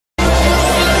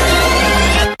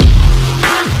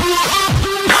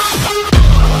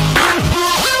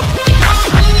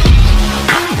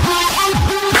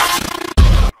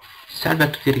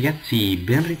Salve a tutti ragazzi,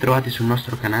 ben ritrovati sul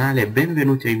nostro canale,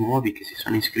 benvenuti ai nuovi che si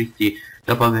sono iscritti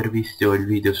dopo aver visto il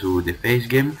video su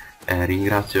TheFaceGame.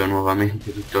 Ringrazio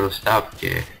nuovamente tutto lo staff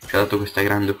che ci ha dato questa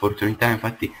grande opportunità.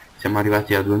 Infatti siamo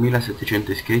arrivati a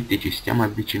 2700 iscritti, ci stiamo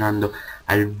avvicinando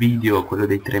al video, quello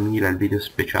dei 3000, il video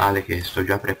speciale che sto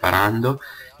già preparando,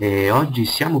 e oggi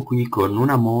siamo qui con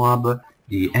una Moab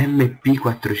di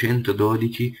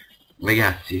MP412.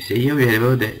 Ragazzi, se io vi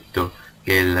avevo detto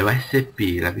che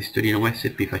l'USP, la pistolina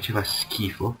USP faceva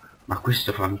schifo, ma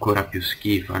questo fa ancora più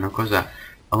schifo, è una cosa,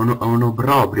 ha un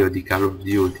obbrobrio di Call of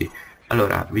Duty.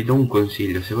 Allora, vi do un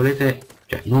consiglio: se volete,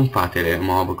 cioè non fate le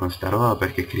mob con sta roba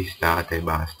perché cristate e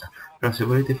basta, però se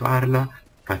volete farla,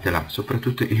 fatela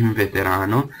soprattutto in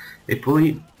veterano. E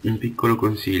poi un piccolo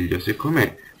consiglio: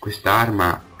 siccome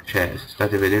quest'arma, cioè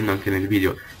state vedendo anche nel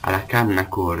video, ha la canna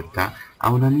corta, ha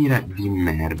una mira di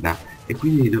merda, e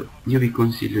quindi io vi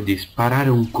consiglio di sparare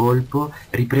un colpo,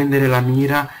 riprendere la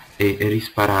mira e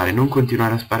risparare, non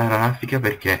continuare a sparare a raffica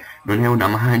perché non è una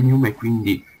magnum e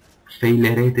quindi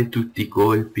failerete tutti i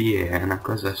colpi, e è una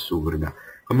cosa assurda.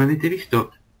 Come avete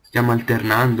visto stiamo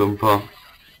alternando un po'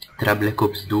 tra Black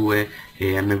Ops 2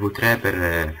 e MW3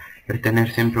 per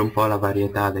tenere sempre un po' la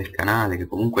varietà del canale, che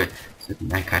comunque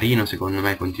è carino secondo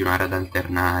me continuare ad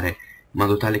alternare in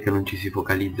modo tale che non ci si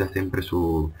focalizza sempre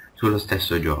sullo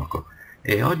stesso gioco.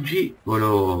 E oggi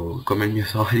come il mio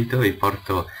solito, vi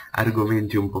porto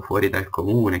argomenti un po' fuori dal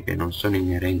comune che non sono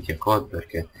inerenti a COD,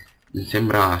 perché mi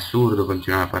sembra assurdo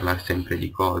continuare a parlare sempre di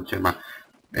COD, cioè, ma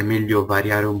è meglio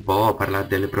variare un po', parlare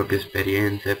delle proprie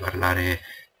esperienze, parlare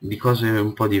di cose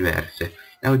un po' diverse.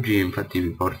 E oggi infatti vi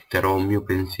porterò un mio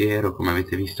pensiero, come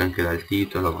avete visto anche dal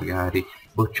titolo magari: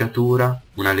 Bocciatura,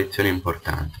 una lezione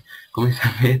importante. Come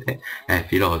sapete,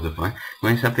 filosofo,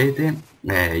 come sapete,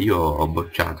 io ho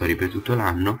bocciato, ripetuto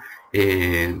l'anno,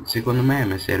 e secondo me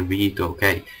mi è servito,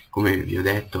 ok? Come vi ho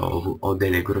detto, ho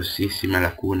delle grossissime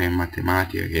lacune in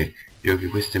matematica che io che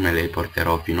queste me le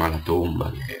porterò fino alla tomba,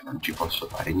 che non ci posso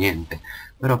fare niente.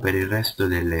 Però per il resto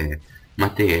delle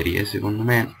materie secondo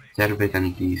me serve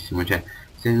tantissimo, cioè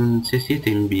se siete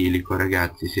in bilico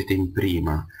ragazzi, siete in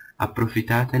prima,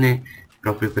 approfittatene,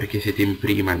 proprio perché siete in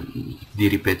prima di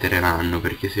ripetere l'anno,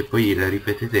 perché se poi la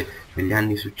ripetete negli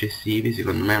anni successivi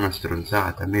secondo me è una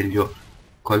stronzata. È meglio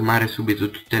colmare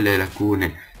subito tutte le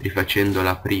lacune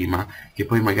rifacendola prima, che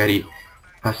poi magari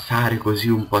passare così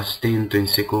un po' a stento in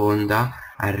seconda,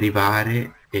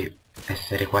 arrivare e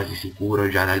essere quasi sicuro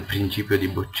già dal principio di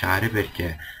bocciare,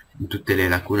 perché tutte le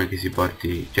lacune che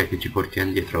che ci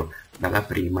portiamo dietro dalla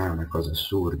prima è una cosa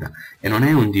assurda. E non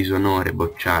è un disonore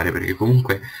bocciare, perché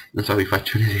comunque, non so, vi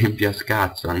faccio un esempio a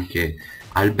scazzo: anche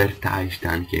Albert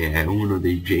Einstein, che è uno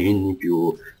dei geni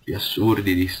più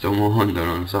assurdi di sto mondo,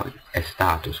 non lo so, è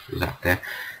stato, scusate,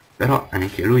 però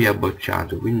anche lui ha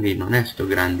bocciato, quindi non è sto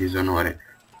gran disonore.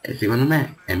 E secondo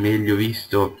me è meglio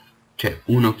visto, cioè,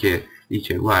 uno che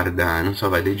dice guarda, non so,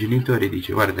 va dai genitori e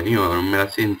dice guarda, io non me la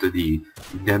sento di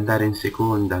andare in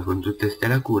seconda con tutte ste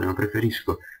lacune, ma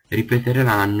preferisco ripetere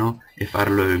l'anno e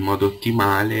farlo in modo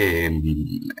ottimale, e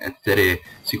essere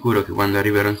sicuro che quando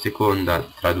arriverò in seconda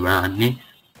tra 2 anni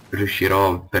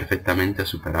riuscirò perfettamente a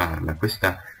superarla.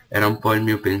 Questa era un po' il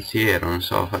mio pensiero, non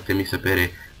so, fatemi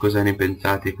sapere cosa ne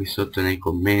pensate qui sotto nei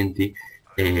commenti.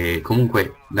 E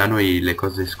comunque da noi le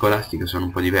cose scolastiche sono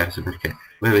un po' diverse, perché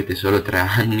voi avete solo 3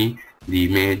 anni di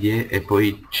medie e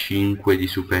poi 5 di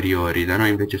superiori, da noi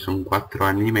invece sono 4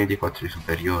 anni di medie e 4 di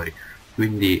superiori,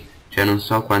 quindi cioè non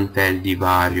so quant'è il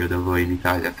divario da voi in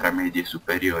Italia tra medie e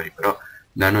superiori, però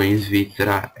da noi in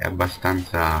Svizzera è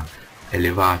abbastanza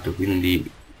elevato, quindi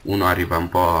uno arriva un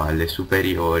po' alle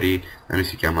superiori, da noi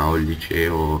si chiama o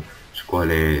liceo,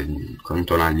 scuole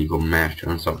cantonali di commercio,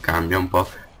 non so, cambia un po',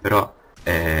 però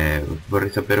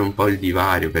vorrei sapere un po' il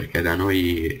divario, perché da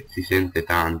noi si sente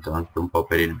tanto, anche un po'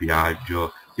 per il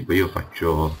viaggio. Tipo io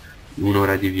faccio 1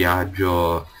 ora di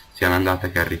viaggio sia all'andata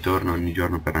che al ritorno ogni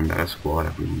giorno per andare a scuola,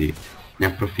 quindi ne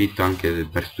approfitto anche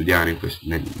per studiare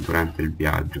durante il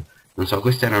viaggio. Non so,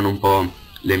 queste erano un po'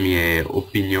 le mie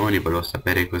opinioni, volevo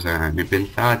sapere cosa ne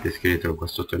pensate, scrivetelo qua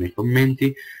sotto nei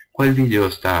commenti. Qua il video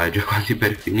sta già quasi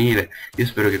per finire, io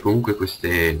spero che comunque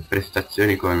queste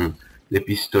prestazioni con le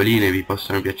pistoline vi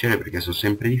possano piacere, perché sono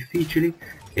sempre difficili.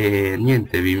 E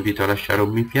niente, vi invito a lasciare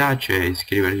un mi piace,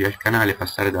 iscrivervi al canale,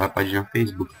 passare dalla pagina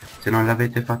Facebook se non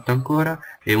l'avete fatto ancora,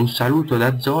 e un saluto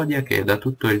da Zodiac e da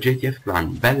tutto il JTF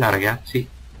Clan. Bella ragazzi!